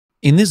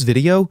In this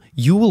video,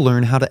 you will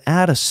learn how to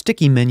add a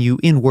sticky menu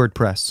in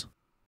WordPress.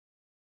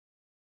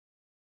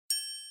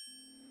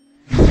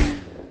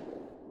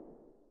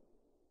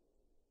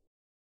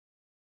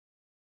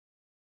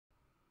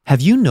 Have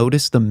you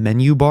noticed the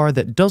menu bar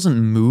that doesn't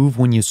move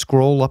when you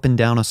scroll up and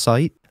down a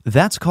site?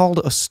 That's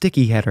called a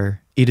sticky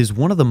header. It is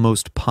one of the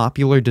most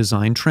popular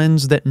design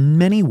trends that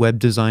many web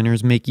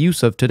designers make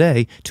use of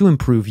today to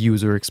improve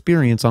user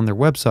experience on their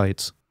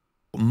websites.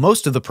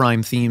 Most of the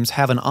Prime themes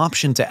have an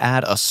option to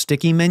add a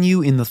sticky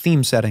menu in the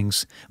theme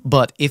settings,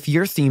 but if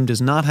your theme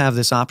does not have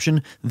this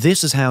option,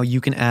 this is how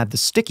you can add the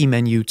sticky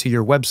menu to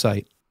your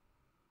website.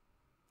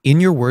 In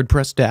your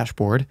WordPress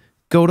dashboard,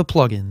 go to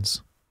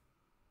Plugins.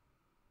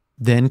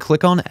 Then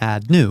click on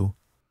Add New.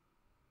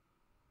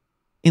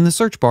 In the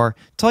search bar,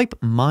 type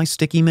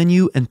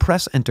mystickymenu and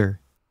press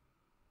Enter.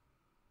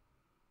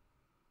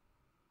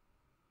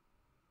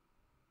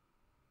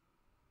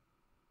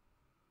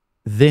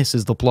 This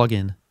is the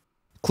plugin.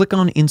 Click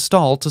on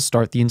Install to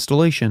start the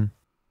installation.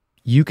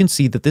 You can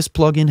see that this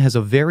plugin has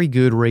a very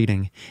good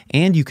rating,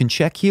 and you can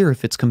check here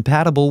if it's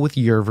compatible with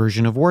your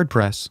version of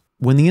WordPress.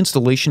 When the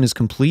installation is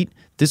complete,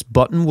 this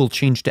button will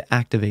change to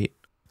Activate.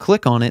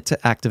 Click on it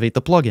to activate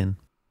the plugin.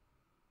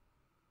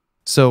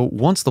 So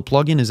once the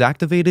plugin is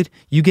activated,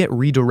 you get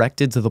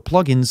redirected to the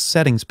plugin's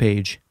settings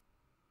page.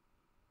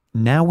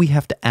 Now we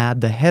have to add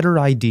the header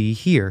ID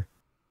here.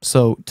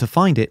 So to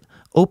find it,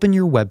 open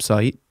your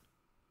website,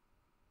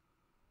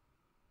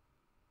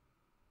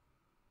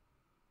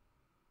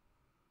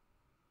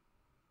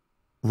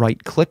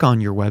 right-click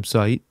on your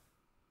website,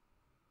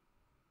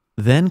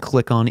 then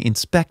click on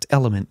Inspect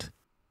Element.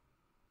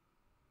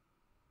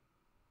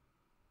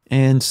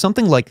 And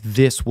something like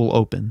this will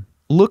open.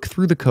 Look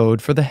through the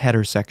code for the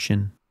header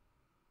section.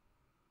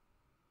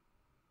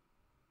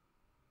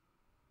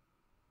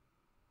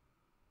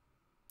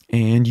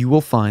 And you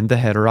will find the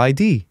header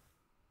ID.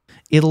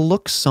 It'll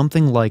look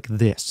something like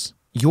this.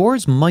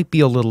 Yours might be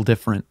a little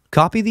different.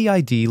 Copy the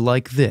ID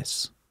like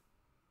this.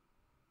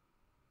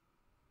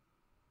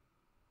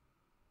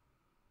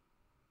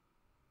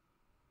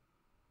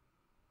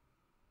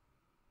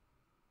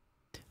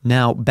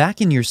 Now,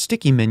 back in your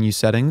sticky menu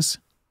settings,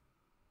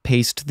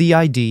 paste the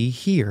ID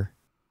here.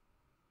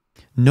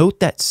 Note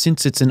that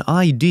since it's an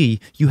ID,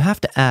 you have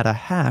to add a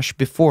hash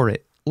before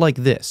it, like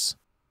this.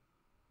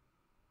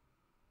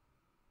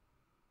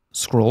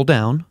 Scroll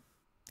down.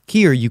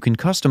 Here you can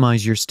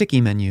customize your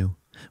sticky menu.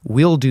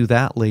 We'll do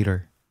that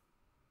later.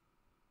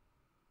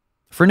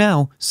 For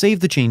now, save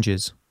the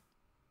changes.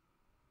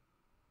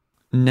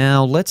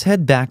 Now let's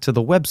head back to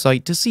the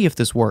website to see if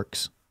this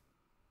works.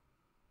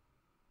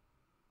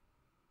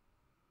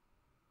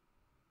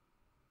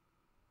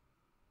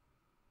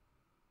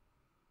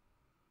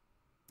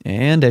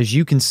 And as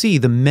you can see,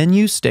 the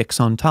menu sticks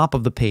on top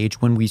of the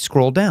page when we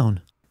scroll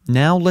down.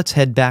 Now let's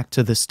head back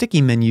to the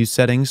sticky menu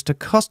settings to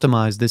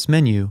customize this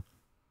menu.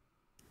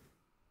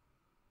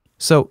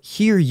 So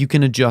here you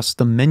can adjust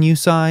the menu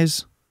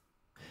size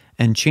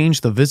and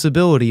change the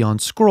visibility on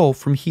scroll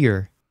from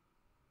here.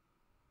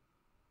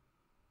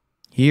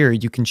 Here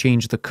you can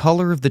change the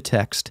color of the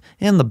text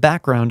and the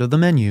background of the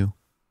menu.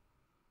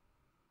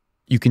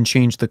 You can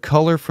change the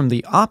color from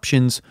the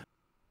options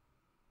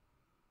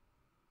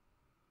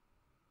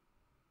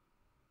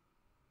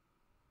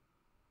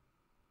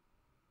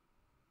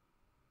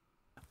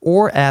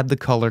or add the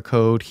color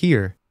code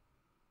here,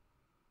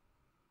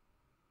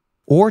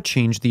 or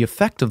change the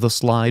effect of the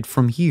slide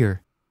from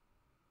here.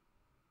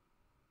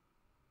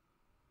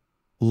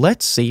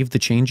 Let's save the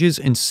changes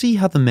and see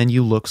how the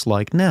menu looks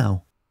like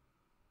now.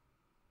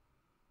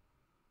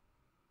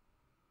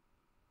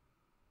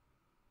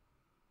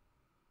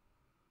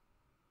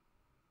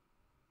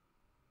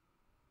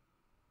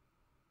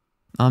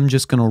 I'm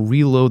just going to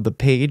reload the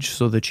page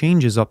so the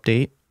changes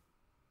update.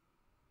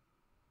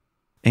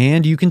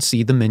 And you can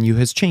see the menu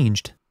has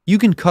changed. You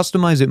can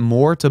customize it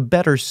more to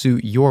better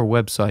suit your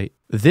website.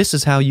 This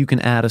is how you can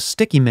add a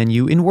sticky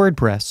menu in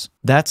WordPress.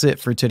 That's it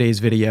for today's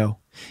video.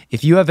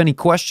 If you have any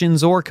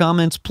questions or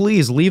comments,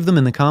 please leave them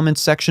in the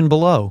comments section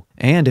below.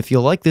 And if you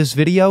like this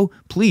video,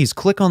 please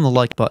click on the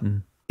like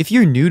button. If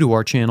you're new to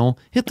our channel,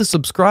 hit the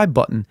subscribe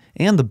button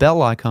and the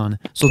bell icon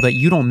so that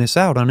you don't miss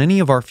out on any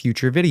of our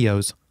future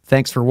videos.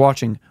 Thanks for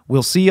watching.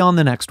 We'll see you on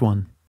the next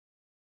one.